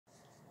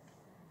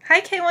Hi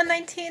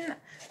K119.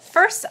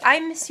 First, I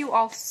miss you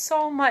all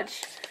so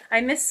much. I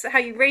miss how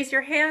you raise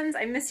your hands,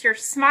 I miss your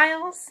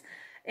smiles,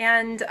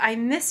 and I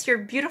miss your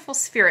beautiful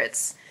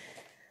spirits.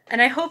 And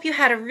I hope you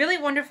had a really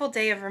wonderful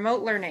day of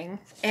remote learning.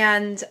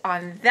 And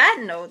on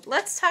that note,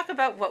 let's talk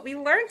about what we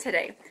learned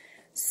today.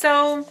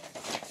 So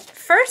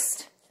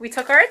first, we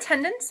took our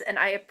attendance, and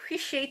I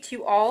appreciate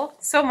you all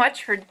so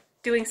much for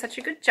doing such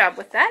a good job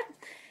with that.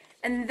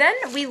 And then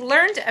we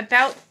learned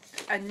about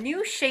a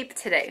new shape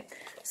today.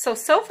 So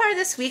far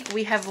this week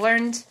we have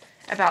learned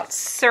about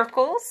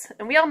circles,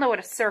 and we all know what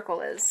a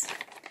circle is.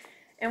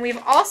 And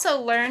we've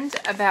also learned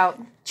about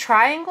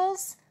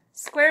triangles,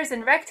 squares,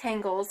 and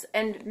rectangles,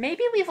 and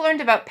maybe we've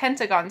learned about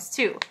pentagons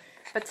too.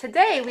 But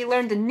today we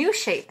learned a new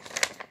shape,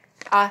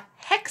 a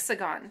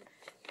hexagon.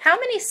 How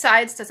many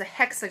sides does a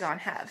hexagon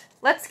have?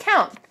 Let's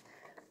count.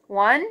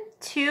 1,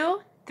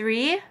 2,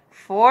 3,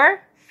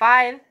 4,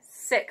 5,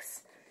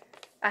 6.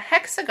 A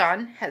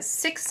hexagon has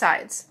 6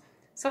 sides.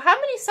 So how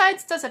many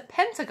sides does a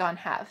pentagon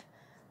have?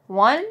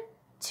 1,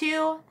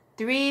 2,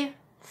 3,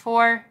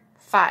 4,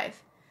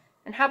 5.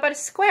 And how about a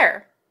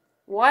square?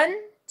 1,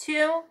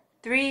 2,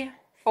 3,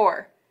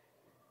 4.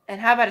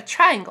 And how about a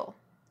triangle?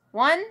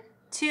 1,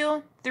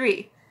 2,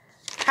 3.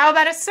 How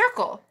about a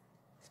circle?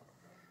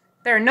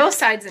 There are no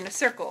sides in a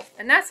circle,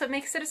 and that's what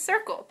makes it a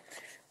circle.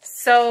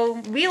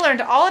 So we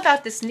learned all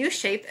about this new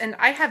shape, and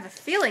I have a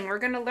feeling we're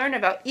going to learn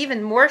about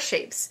even more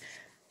shapes.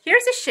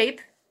 Here's a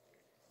shape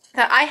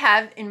that I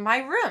have in my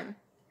room.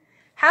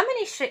 How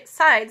many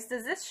sides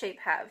does this shape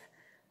have?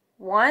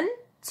 1,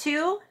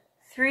 2,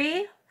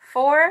 3,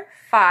 4,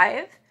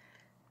 5,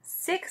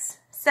 6,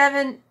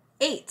 7,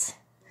 8.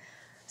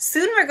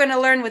 Soon we're going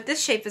to learn what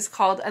this shape is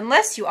called,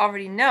 unless you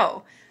already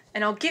know,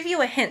 and I'll give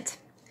you a hint.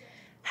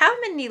 How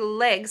many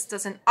legs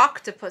does an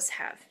octopus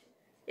have?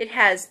 It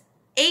has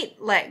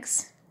 8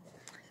 legs.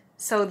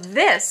 So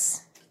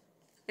this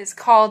is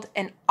called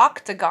an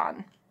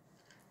octagon.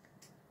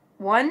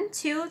 1,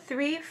 2,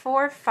 3,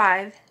 4,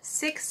 5,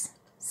 6,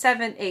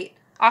 7, 8.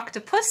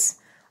 Octopus,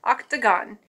 octagon.